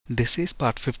This is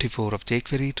part 54 of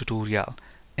jQuery tutorial.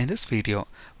 In this video,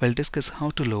 we'll discuss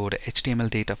how to load HTML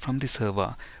data from the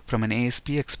server from an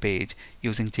ASPX page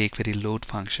using jQuery load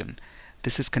function.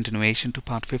 This is continuation to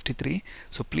part 53,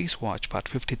 so please watch part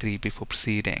 53 before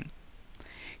proceeding.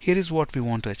 Here is what we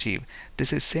want to achieve.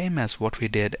 This is same as what we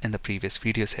did in the previous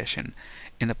video session.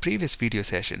 In the previous video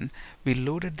session, we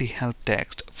loaded the help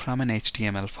text from an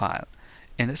HTML file.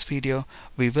 In this video,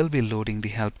 we will be loading the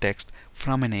help text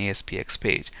from an ASPX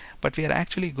page, but we are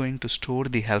actually going to store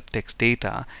the help text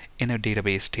data in a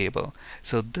database table.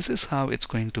 So this is how it's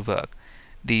going to work.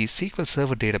 The SQL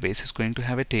Server database is going to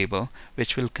have a table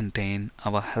which will contain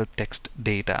our help text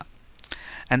data.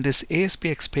 And this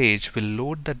ASPX page will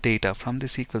load the data from the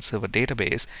SQL Server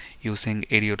database using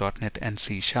ADO.NET and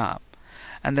C#.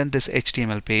 And then this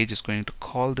HTML page is going to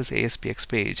call this ASPX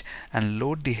page and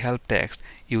load the help text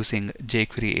using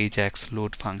jQuery AJAX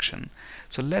load function.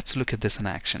 So let's look at this in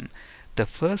action. The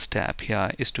first step here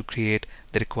is to create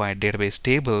the required database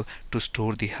table to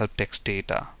store the help text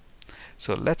data.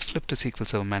 So let's flip to SQL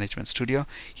Server Management Studio.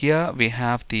 Here we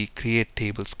have the create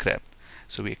table script.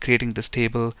 So we're creating this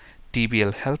table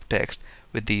TBL help text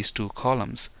with these two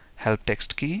columns, help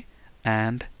text key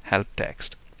and help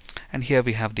text. And here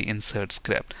we have the insert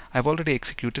script. I've already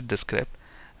executed the script,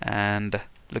 and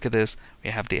look at this.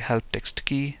 We have the help text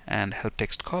key and help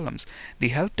text columns. The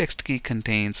help text key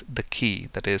contains the key,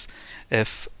 that is,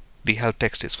 if the help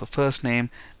text is for first name,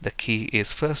 the key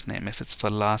is first name. If it's for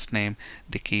last name,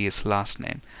 the key is last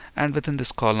name. And within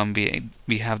this column, we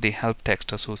have the help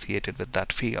text associated with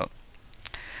that field.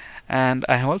 And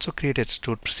I have also created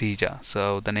stored procedure.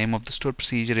 So the name of the stored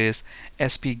procedure is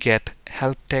sp-get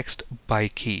help text by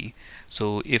key.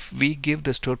 So if we give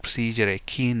the stored procedure a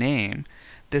key name,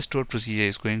 this stored procedure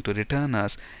is going to return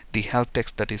us the help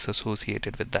text that is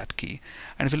associated with that key.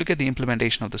 And if you look at the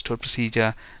implementation of the stored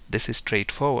procedure, this is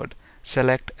straightforward.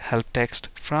 Select help text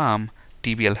from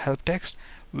TBL help text,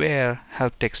 where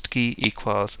help text key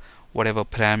equals whatever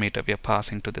parameter we are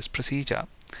passing to this procedure.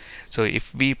 So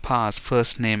if we pass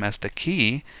first name as the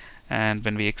key, and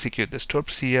when we execute the stored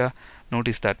procedure,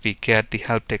 notice that we get the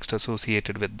help text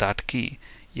associated with that key,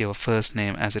 your first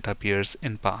name as it appears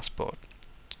in passport.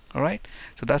 Alright,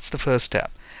 so that's the first step.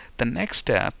 The next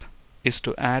step is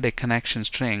to add a connection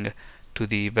string to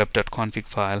the web.config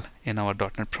file in our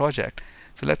 .NET project.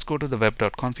 So let's go to the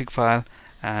web.config file,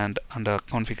 and under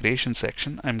configuration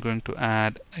section, I'm going to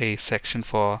add a section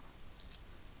for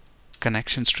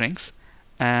connection strings.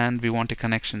 And we want a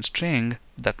connection string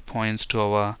that points to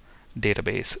our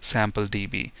database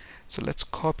SampleDB. So let's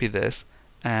copy this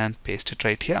and paste it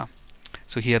right here.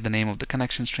 So here the name of the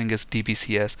connection string is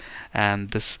dbcs,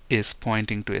 and this is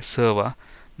pointing to a server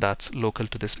that's local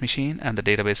to this machine, and the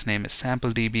database name is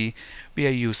SampleDB. We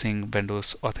are using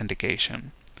Windows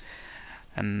authentication.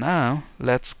 And now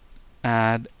let's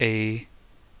add a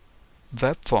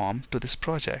web form to this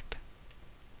project.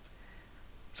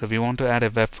 So we want to add a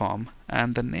web form,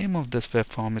 and the name of this web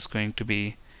form is going to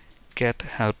be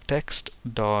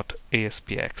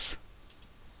getHelpText.aspx.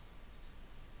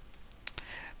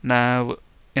 Now,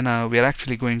 we are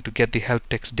actually going to get the help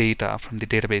text data from the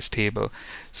database table.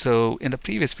 So in the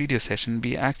previous video session,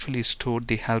 we actually stored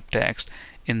the help text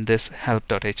in this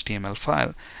help.html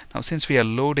file. Now, since we are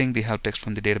loading the help text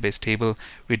from the database table,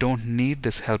 we don't need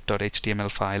this help.html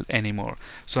file anymore.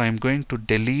 So I'm going to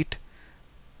delete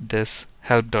this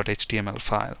help.html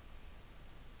file.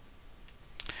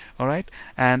 Alright,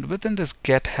 and within this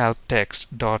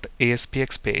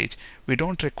getHelpText.aspx page, we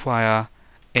don't require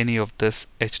any of this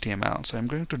HTML. So I'm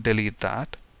going to delete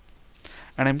that,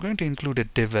 and I'm going to include a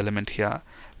div element here.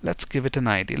 Let's give it an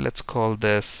ID. Let's call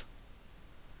this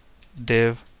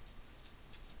div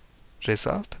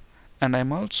result, and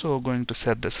I'm also going to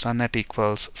set this run at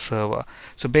equals server.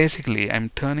 So basically, I'm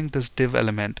turning this div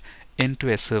element into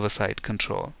a server-side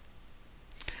control.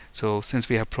 So since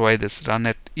we have provided this run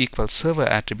at equals server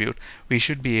attribute, we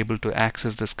should be able to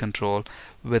access this control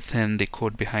within the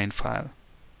code behind file.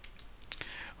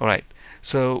 Alright,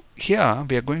 so here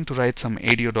we are going to write some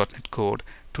ADO.NET code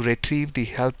to retrieve the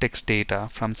help text data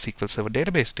from SQL Server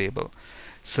database table.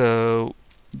 So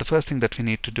the first thing that we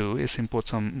need to do is import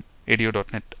some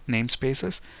ADO.NET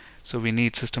namespaces. So we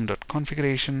need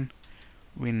system.configuration,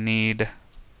 we need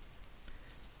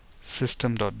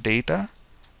system.data,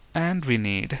 and we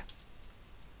need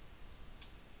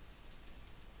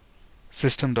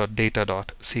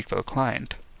system.data.sql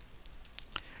client.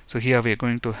 So here we are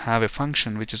going to have a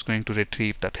function which is going to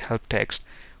retrieve that help text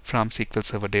from SQL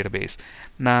Server database.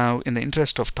 Now, in the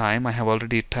interest of time, I have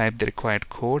already typed the required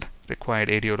code, required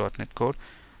ADO.NET code.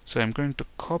 So I'm going to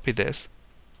copy this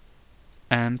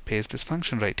and paste this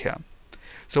function right here.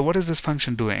 So what is this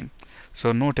function doing?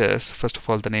 So notice, first of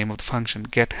all, the name of the function,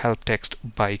 get help text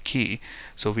by key.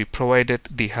 So we provided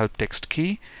the help text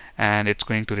key, and it's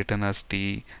going to return us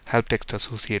the help text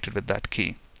associated with that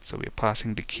key. So we're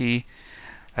passing the key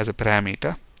as a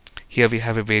parameter. Here we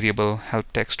have a variable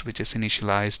help text which is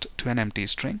initialized to an empty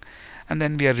string, and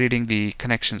then we are reading the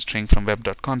connection string from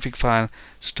web.config file,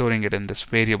 storing it in this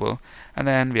variable, and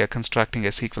then we are constructing a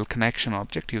SQL connection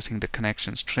object using the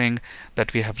connection string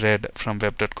that we have read from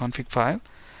web.config file,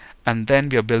 and then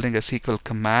we are building a SQL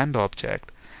command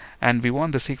object, and we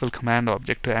want the SQL command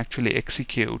object to actually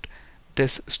execute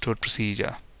this stored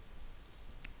procedure.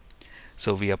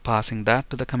 So we are passing that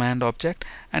to the command object,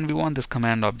 and we want this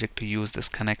command object to use this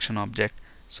connection object.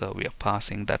 So we are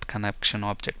passing that connection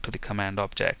object to the command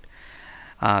object.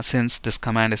 Since this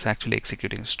command is actually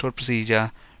executing a stored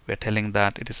procedure, we are telling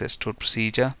that it is a stored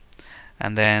procedure.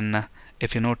 And then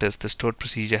if you notice, the stored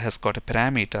procedure has got a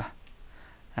parameter,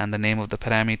 and the name of the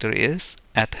parameter is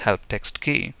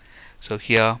 @helpTextKey. So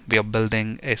here we are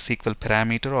building a SQL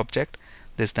parameter object.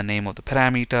 This is the name of the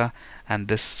parameter, and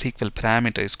this SQL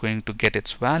parameter is going to get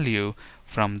its value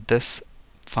from this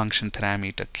function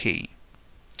parameter key.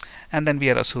 And then we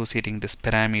are associating this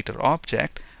parameter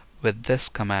object with this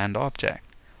command object,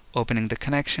 opening the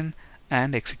connection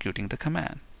and executing the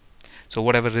command. So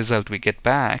whatever result we get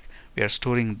back, we are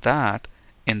storing that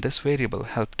in this variable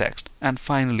help text, and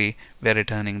finally we are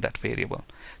returning that variable.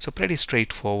 So pretty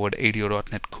straightforward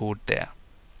ADO.NET code there.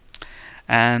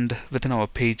 And within our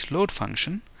page load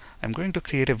function, I'm going to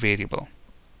create a variable.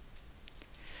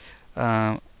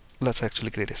 Let's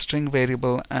actually create a string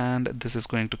variable, and this is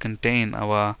going to contain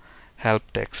our help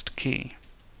text key.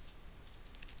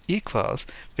 Equals,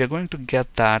 we are going to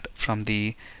get that from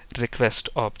the request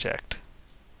object.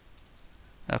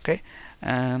 Okay,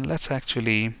 and let's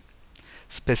actually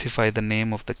specify the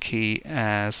name of the key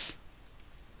as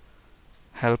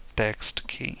help text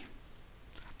key.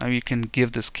 Now you can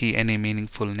give this key any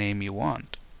meaningful name you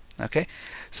want. Okay,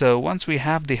 so once we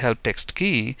have the help text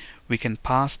key, we can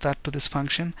pass that to this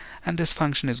function, and this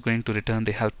function is going to return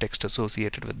the help text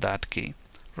associated with that key.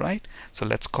 Right? So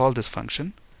let's call this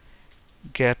function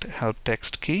get help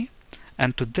text key,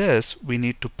 and to this we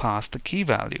need to pass the key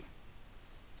value.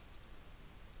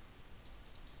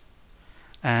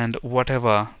 And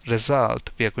whatever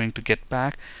result we are going to get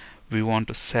back, we want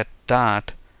to set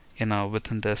that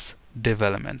within this div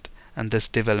element, and this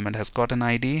div element has got an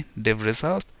ID, div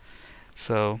result.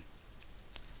 So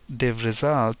div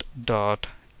result dot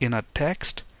inner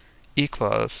text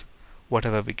equals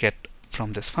whatever we get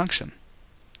from this function.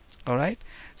 Alright,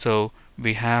 so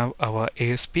we have our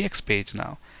ASPX page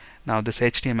now. Now this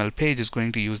HTML page is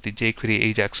going to use the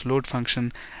jQuery AJAX load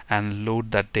function and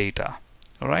load that data.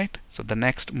 Alright, so the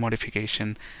next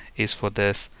modification is for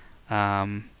this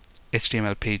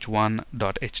HTML page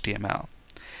 1.html.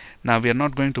 Now we are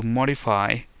not going to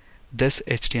modify this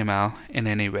HTML in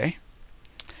any way.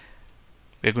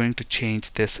 We're going to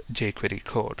change this jQuery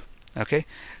code. Okay,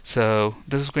 so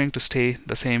this is going to stay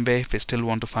the same way. We still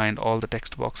want to find all the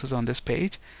text boxes on this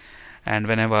page, and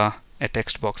whenever a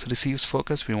text box receives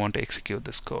focus, we want to execute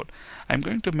this code. I'm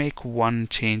going to make one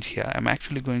change here. I'm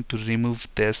actually going to remove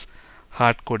this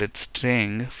hard-coded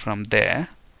string from there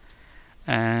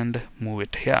and move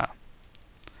it here,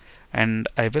 and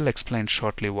I will explain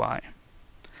shortly why.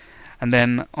 And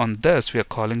then on this we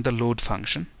are calling the load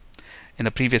function. In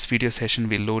the previous video session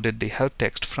we loaded the help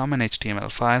text from an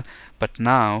HTML file, but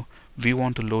now we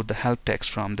want to load the help text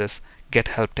from this get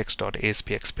help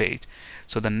text.aspx page.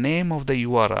 So the name of the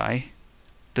URI,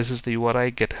 this is the URI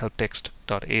get help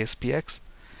text.aspx.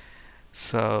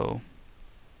 So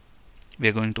we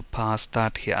are going to pass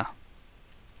that here.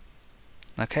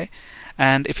 Okay,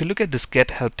 and if you look at this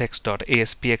get help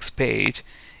text.aspx page,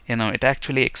 it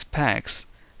actually expects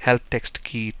help text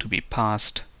key to be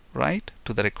passed right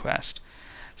to the request.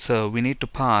 So we need to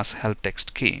pass help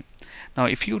text key. Now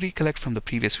if you recollect from the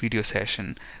previous video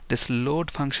session, this load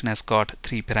function has got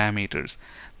three parameters: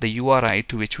 the URI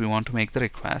to which we want to make the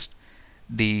request,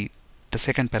 the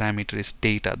second parameter is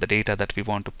data, the data that we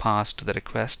want to pass to the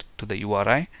request to the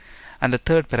URI, and the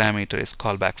third parameter is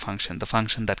callback function, the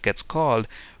function that gets called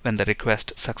when the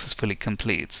request successfully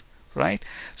completes. Right?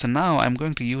 So now I'm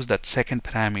going to use that second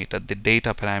parameter, the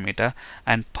data parameter,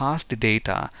 and pass the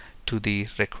data to the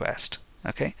request.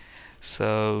 Okay,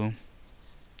 so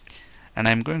and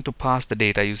I'm going to pass the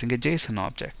data using a JSON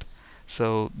object.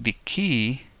 So the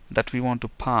key that we want to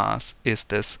pass is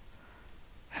this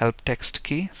help text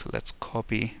key. So let's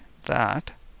copy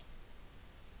that,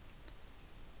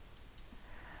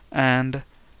 and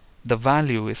the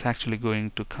value is actually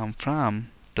going to come from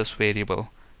this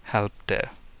variable help dev.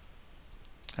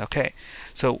 Okay,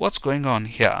 so what's going on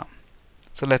here?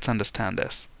 So let's understand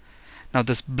this. Now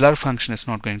this blur function is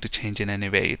not going to change in any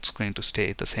way. It's going to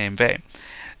stay the same way.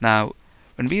 Now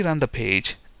when we run the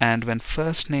page and when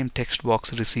first name text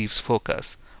box receives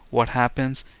focus, what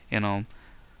happens?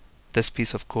 This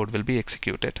piece of code will be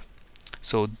executed.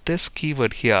 So this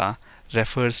keyword here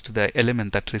refers to the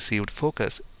element that received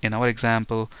focus. In our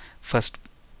example, first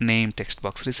name text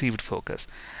box received focus.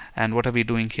 And what are we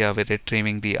doing here? We're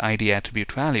retrieving the ID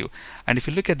attribute value. And if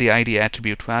you look at the ID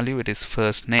attribute value, it is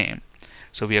first name.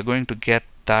 So we are going to get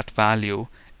that value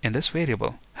in this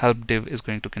variable. Help div is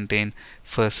going to contain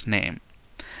first name.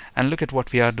 And look at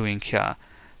what we are doing here.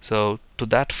 So to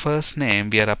that first name,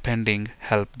 we are appending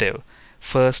help div.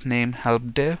 First name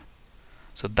help div.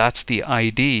 So that's the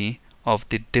ID of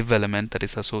the div element that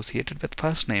is associated with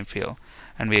first name field.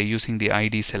 And we are using the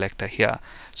ID selector here.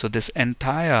 So this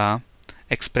entire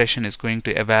expression is going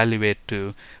to evaluate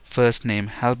to first name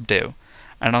help div.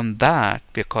 And on that,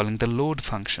 we are calling the load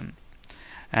function.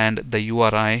 And the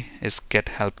URI is get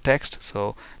help text.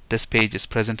 So this page is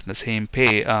present in the same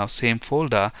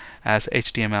folder as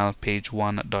HTML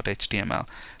page1.html.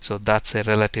 So that's a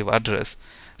relative address.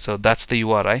 So that's the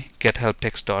URI get help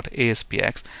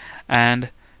text.aspx, and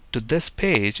to this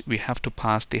page we have to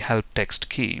pass the help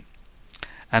text key,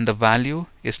 and the value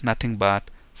is nothing but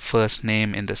first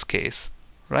name in this case,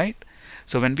 right?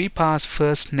 So when we pass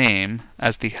first name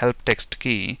as the help text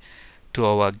key to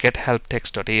our get help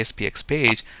text.aspx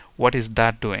page, what is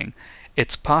that doing?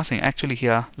 It's passing, actually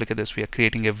here, look at this, we are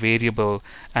creating a variable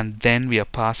and then we are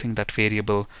passing that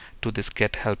variable to this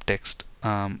get help text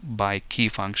by key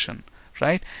function,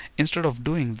 right? Instead of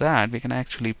doing that, we can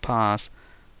actually pass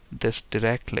this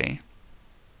directly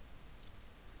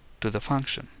to the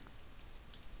function,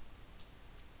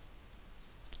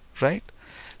 right?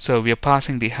 So we are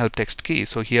passing the help text key.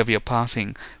 So here we are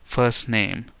passing first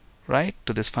name, right,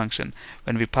 to this function.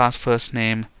 When we pass first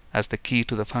name as the key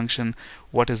to the function,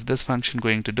 what is this function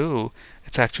going to do?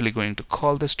 It's actually going to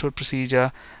call the stored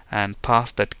procedure and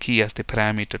pass that key as the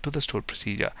parameter to the stored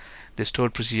procedure. The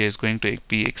stored procedure is going to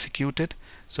be executed.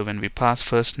 So when we pass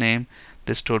first name,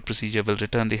 this stored procedure will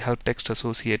return the help text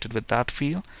associated with that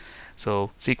field.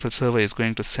 So SQL Server is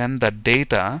going to send that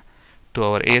data to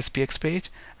our ASPX page,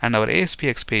 and our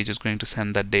ASPX page is going to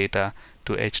send that data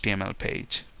to HTML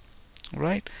page,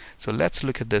 right? So let's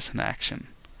look at this in action.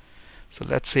 So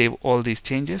let's save all these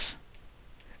changes.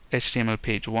 HTML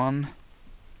page 1.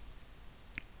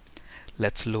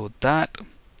 Let's load that.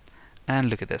 And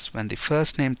look at this. When the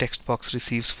first name text box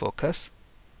receives focus,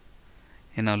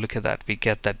 look at that. We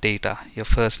get that data, your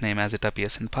first name as it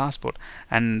appears in passport.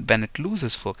 And when it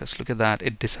loses focus, look at that,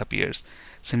 it disappears.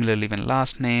 Similarly, when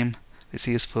last name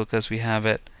receives focus, we have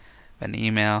it. When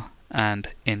email and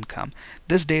income.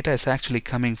 This data is actually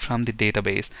coming from the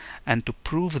database. And to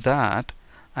prove that,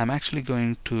 I'm actually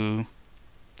going to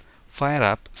fire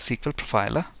up SQL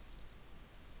Profiler,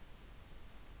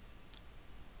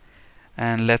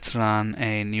 and let's run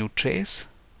a new trace.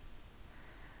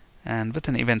 And with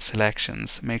an event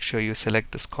selections, make sure you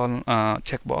select this column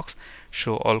checkbox,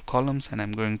 show all columns, and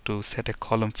I'm going to set a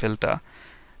column filter,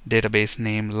 database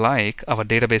name, like our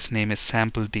database name is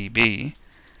sampledb,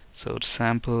 so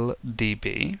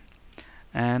sampledb,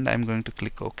 and I'm going to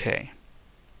click OK.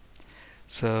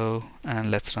 So, and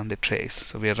let's run the trace.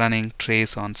 So we are running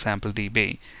trace on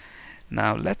sampledb.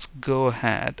 Now let's go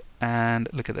ahead and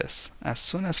look at this. As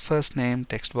soon as first name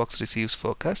text box receives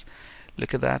focus,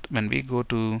 look at that. When we go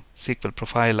to SQL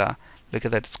Profiler, look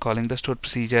at that, it's calling the stored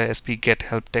procedure sp get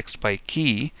help text by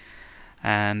key,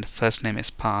 and first name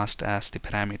is passed as the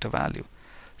parameter value.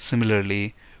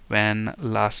 Similarly, when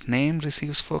last name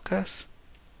receives focus,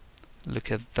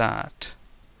 look at that.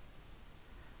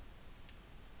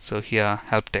 So here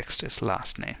help text is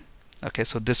last name. Okay,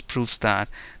 so this proves that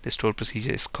the stored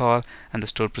procedure is called, and the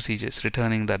stored procedure is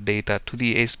returning that data to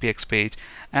the ASPX page,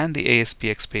 and the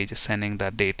ASPX page is sending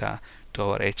that data to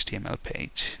our HTML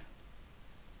page.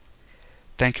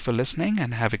 Thank you for listening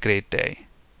and have a great day.